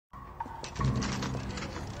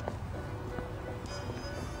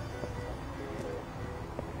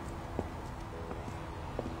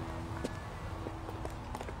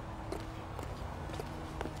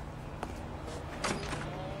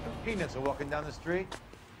Peanuts are walking down the street.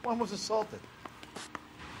 One was assaulted.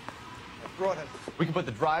 I brought him. We can put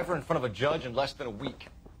the driver in front of a judge in less than a week.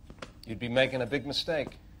 You'd be making a big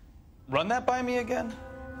mistake. Run that by me again?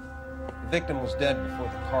 The victim was dead before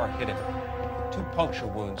the car hit him. 2 puncture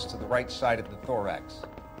wounds to the right side of the thorax.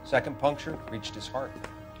 Second puncture reached his heart.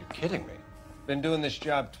 You're kidding me. Been doing this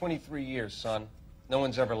job 23 years, son. No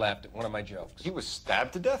one's ever laughed at one of my jokes. He was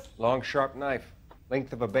stabbed to death? Long, sharp knife.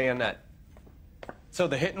 Length of a bayonet. So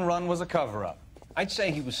the hit and run was a cover-up? I'd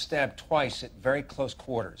say he was stabbed twice at very close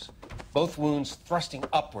quarters. Both wounds thrusting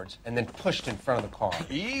upwards and then pushed in front of the car.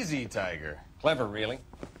 Easy, Tiger. Clever, really.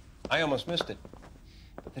 I almost missed it.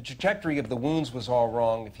 But the trajectory of the wounds was all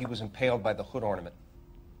wrong if he was impaled by the hood ornament.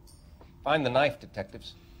 Find the knife,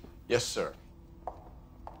 detectives. Yes, sir.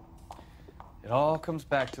 It all comes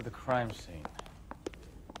back to the crime scene.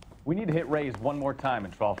 We need to hit Ray's one more time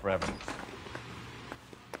and trawl for evidence.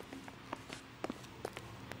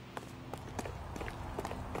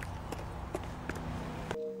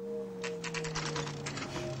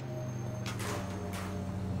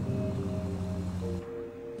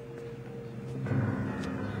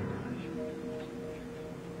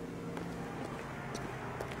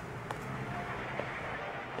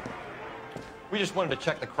 We just wanted to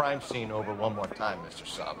check the crime scene over one more time, Mr.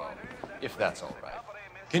 Sabo, if that's all right.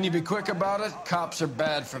 Can you be quick about it? Cops are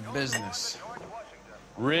bad for business.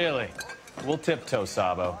 Really? We'll tiptoe,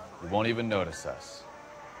 Sabo. You won't even notice us.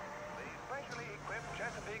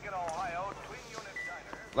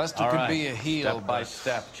 Lester could be a heel, step by but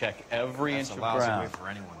step, check every inch that's of a lousy ground. way for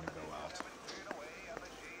anyone to go out.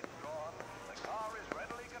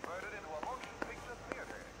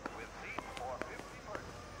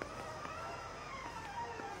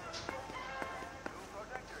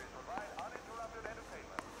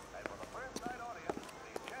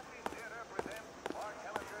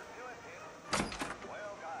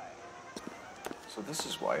 So this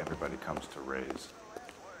is why everybody comes to Ray's.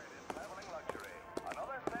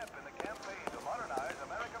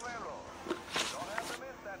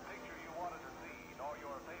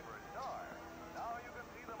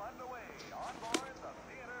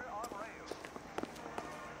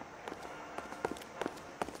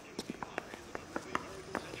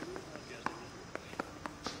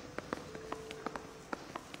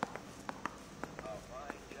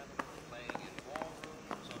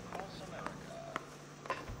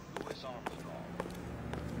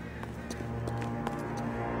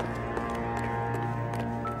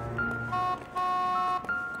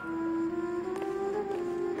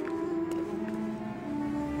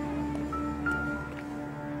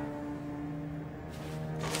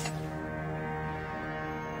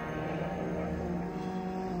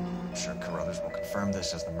 Sure Carruthers will confirm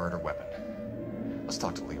this as the murder weapon. Let's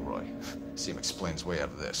talk to Leroy. See him explain his way out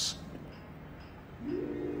of this.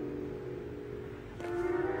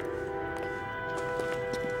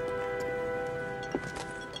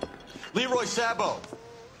 Leroy Sabo,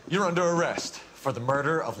 you're under arrest for the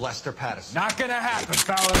murder of Lester Patterson. Not gonna happen,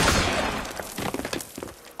 fellas.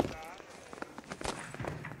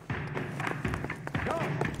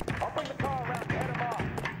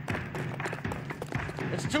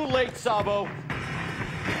 It's too late, Sabo.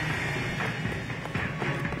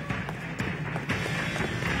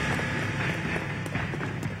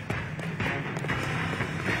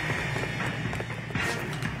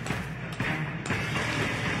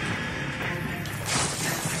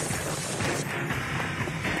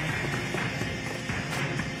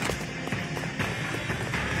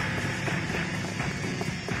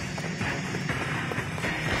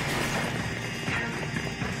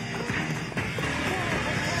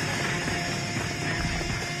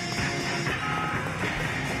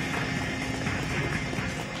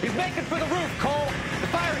 He's making for the roof, Cole! The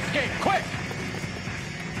fire escape, quick!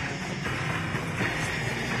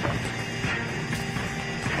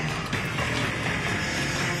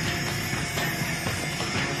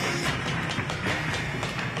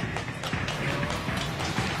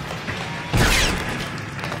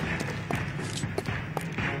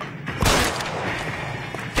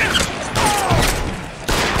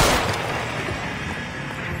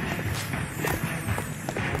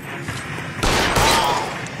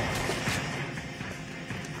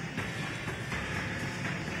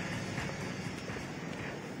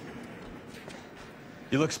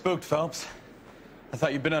 You look spooked, Phelps. I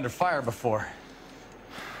thought you'd been under fire before.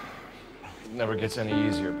 It never gets any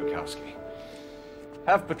easier, Bukowski.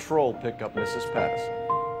 Have patrol pick up Mrs. Patterson.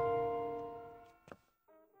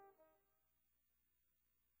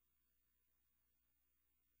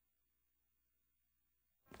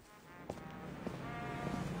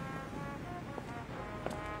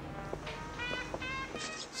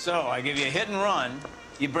 So, I give you a hit and run.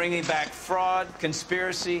 You bring me back fraud,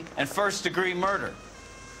 conspiracy, and first-degree murder.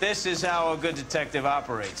 This is how a good detective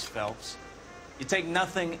operates, Phelps. You take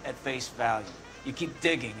nothing at face value. You keep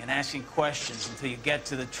digging and asking questions until you get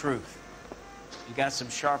to the truth. You got some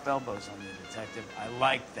sharp elbows on you, detective. I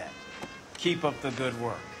like that. Keep up the good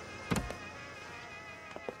work.